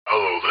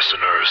Hello,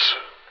 listeners.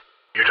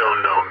 You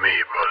don't know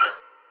me, but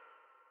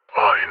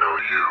I know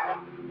you.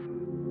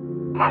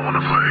 I want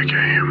to play a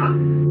game.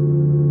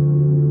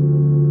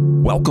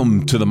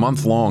 Welcome to the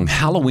month-long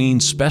Halloween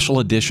special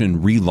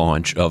edition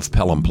relaunch of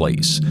Pelham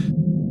Place.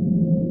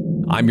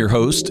 I'm your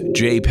host,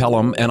 Jay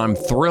Pelham, and I'm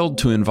thrilled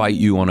to invite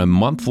you on a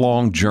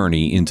month-long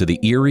journey into the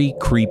eerie,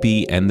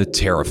 creepy, and the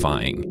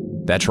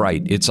terrifying. That's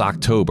right, it's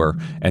October,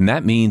 and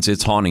that means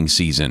it's haunting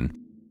season.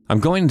 I'm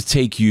going to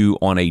take you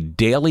on a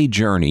daily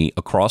journey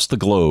across the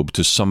globe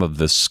to some of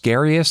the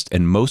scariest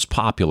and most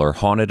popular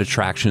haunted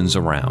attractions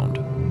around.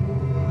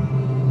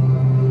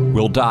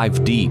 We'll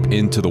dive deep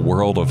into the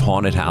world of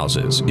haunted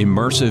houses,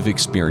 immersive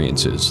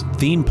experiences,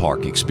 theme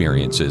park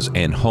experiences,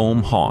 and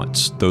home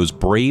haunts, those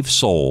brave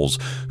souls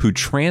who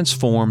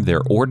transform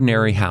their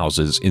ordinary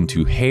houses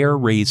into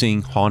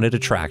hair-raising haunted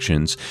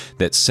attractions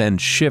that send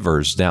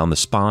shivers down the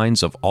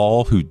spines of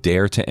all who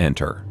dare to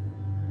enter.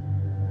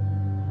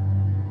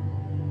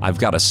 I've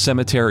got a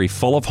cemetery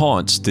full of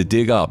haunts to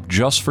dig up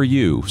just for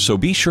you, so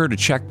be sure to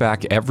check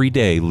back every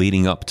day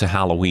leading up to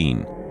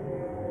Halloween.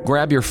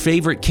 Grab your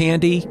favorite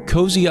candy,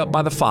 cozy up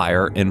by the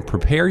fire, and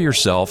prepare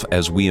yourself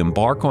as we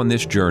embark on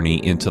this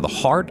journey into the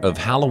heart of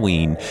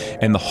Halloween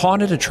and the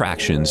haunted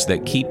attractions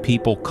that keep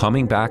people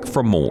coming back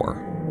for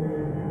more.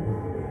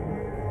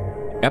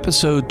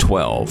 Episode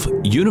 12,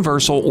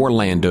 Universal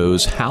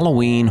Orlando's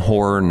Halloween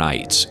Horror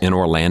Nights in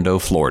Orlando,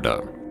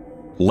 Florida.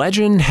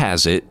 Legend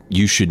has it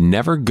you should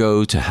never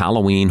go to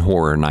Halloween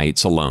Horror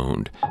Nights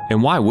alone.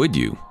 And why would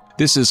you?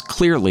 This is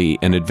clearly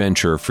an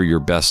adventure for your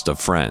best of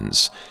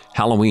friends.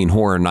 Halloween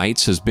Horror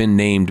Nights has been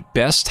named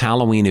Best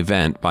Halloween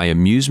Event by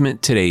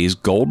Amusement Today's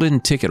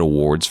Golden Ticket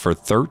Awards for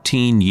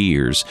 13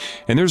 years,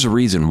 and there's a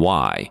reason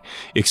why.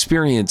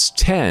 Experience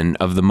 10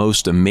 of the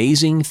most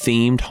amazing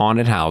themed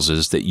haunted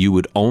houses that you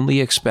would only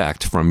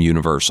expect from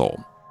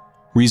Universal.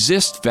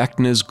 Resist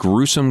Vecna's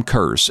gruesome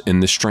curse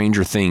in the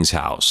Stranger Things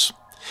house.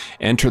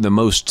 Enter the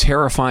most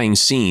terrifying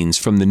scenes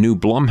from the new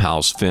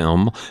Blumhouse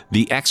film,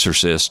 The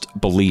Exorcist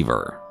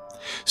Believer.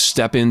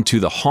 Step into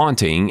the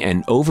haunting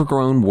and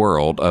overgrown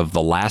world of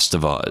The Last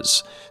of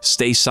Us.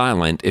 Stay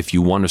silent if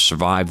you want to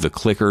survive the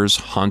clickers,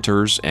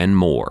 hunters, and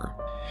more.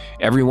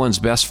 Everyone's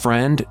best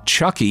friend,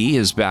 Chucky,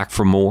 is back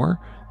for more.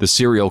 The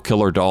serial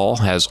killer doll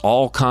has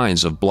all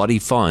kinds of bloody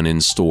fun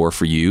in store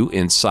for you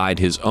inside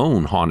his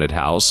own haunted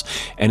house,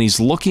 and he's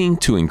looking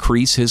to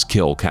increase his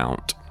kill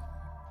count.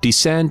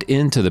 Descend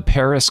into the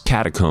Paris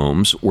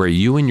catacombs where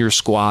you and your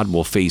squad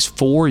will face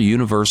 4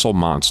 Universal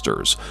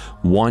monsters,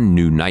 1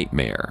 new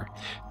nightmare.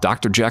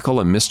 Dr.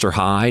 Jekyll and Mr.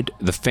 Hyde,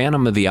 the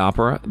Phantom of the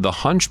Opera, the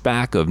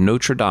Hunchback of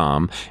Notre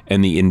Dame,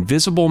 and the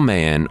Invisible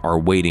Man are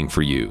waiting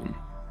for you.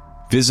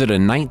 Visit a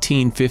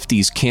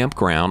 1950s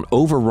campground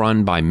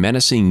overrun by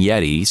menacing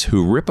yetis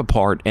who rip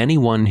apart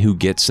anyone who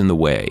gets in the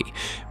way.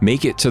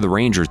 Make it to the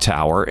Ranger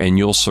Tower and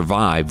you'll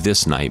survive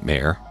this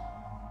nightmare.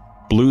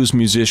 Blues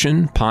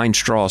musician Pine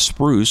Straw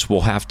Spruce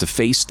will have to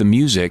face the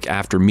music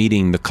after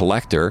meeting the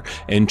Collector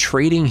and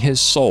trading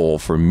his soul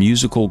for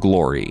musical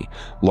glory.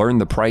 Learn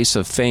the price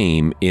of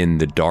fame in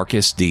The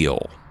Darkest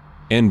Deal.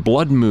 And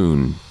Blood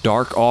Moon,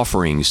 Dark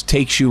Offerings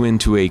takes you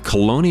into a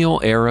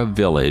colonial-era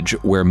village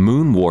where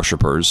moon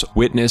worshippers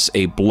witness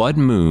a blood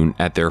moon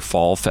at their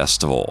fall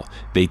festival.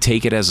 They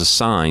take it as a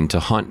sign to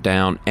hunt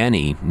down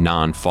any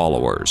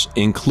non-followers,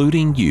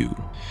 including you.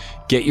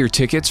 Get your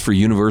tickets for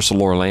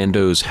Universal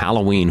Orlando's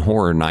Halloween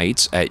Horror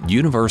Nights at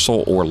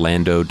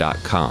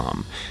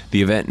universalorlando.com.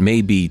 The event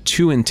may be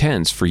too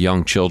intense for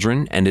young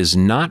children and is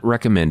not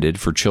recommended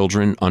for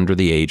children under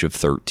the age of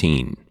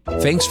 13.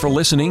 Thanks for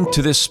listening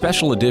to this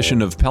special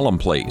edition of Pelham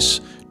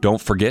Place.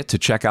 Don't forget to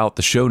check out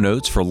the show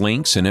notes for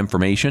links and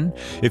information.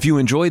 If you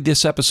enjoyed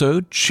this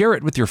episode, share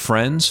it with your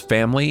friends,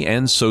 family,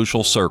 and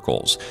social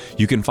circles.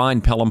 You can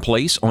find Pelham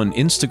Place on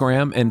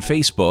Instagram and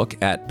Facebook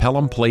at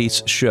Pelham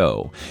Place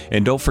Show.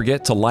 And don't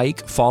forget to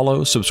like,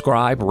 follow,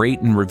 subscribe, rate,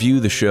 and review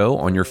the show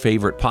on your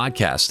favorite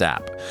podcast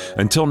app.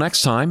 Until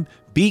next time,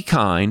 be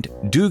kind,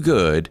 do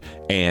good,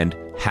 and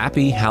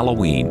happy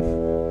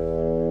Halloween.